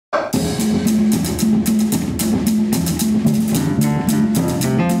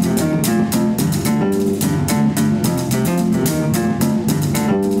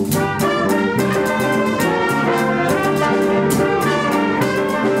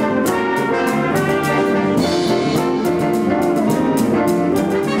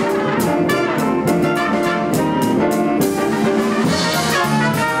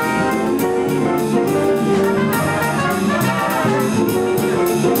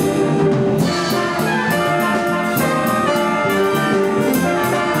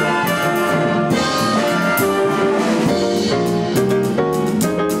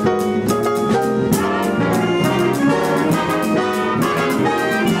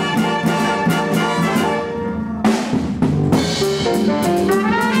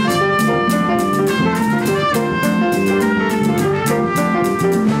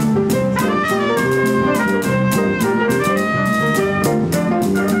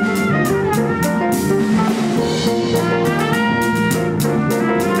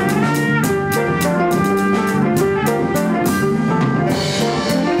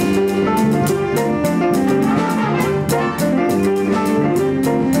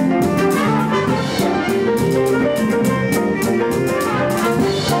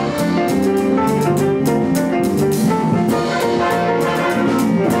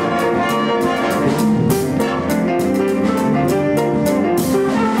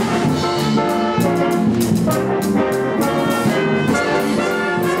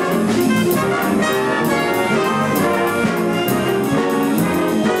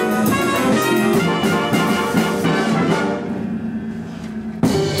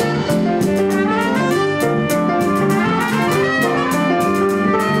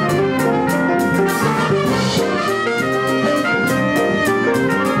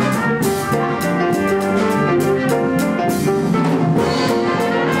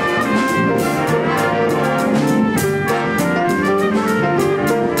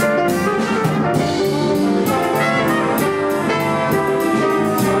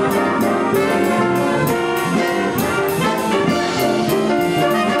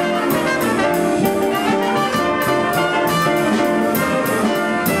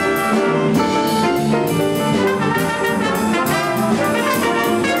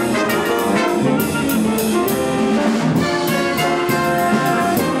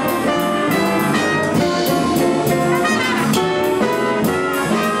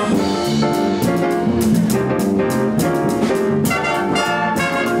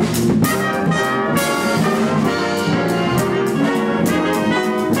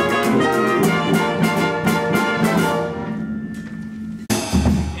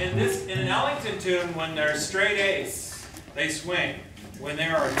when they're straight eighths, they swing. When they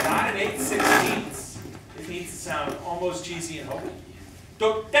are dotted 8/16ths, it needs to sound almost cheesy and hokey.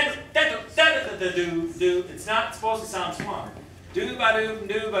 It's not supposed to sound swung. Do ba do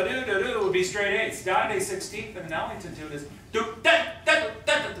do ba do do do would be straight eighths. Dotted 8/16th, and an Ellington tune is do da da da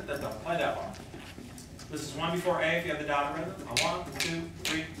da da da da. Play that one. This is one before A if you have the dotted rhythm. 1, 2,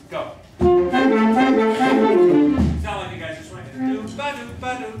 3, go. It's not like you guys are swinging. Do ba do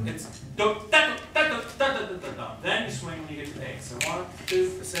ba do. It's do da da da da da da da da. Then you swing when you get to eighth. So 1,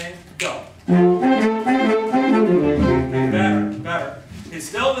 2, the same, go. Better, better. It's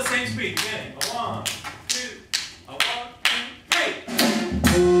still the same speed. Beginning. 1, 2, 1, 2, 3.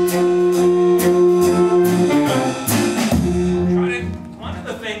 One of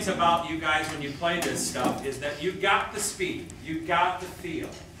the things about you guys when you play this stuff is that you got the speed, you got the feel,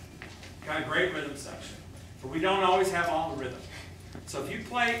 got a great rhythm section, but we don't always have all the rhythm. So if you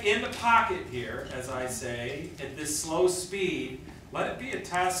play in the pocket here, as I say, at this slow speed, let it be a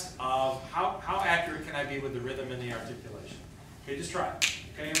test of how accurate can I be with the rhythm and the articulation. Okay, just try it.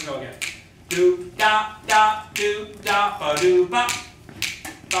 Okay, here we go again. Do da da do da ba do ba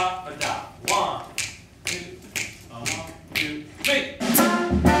ba ba da. 1,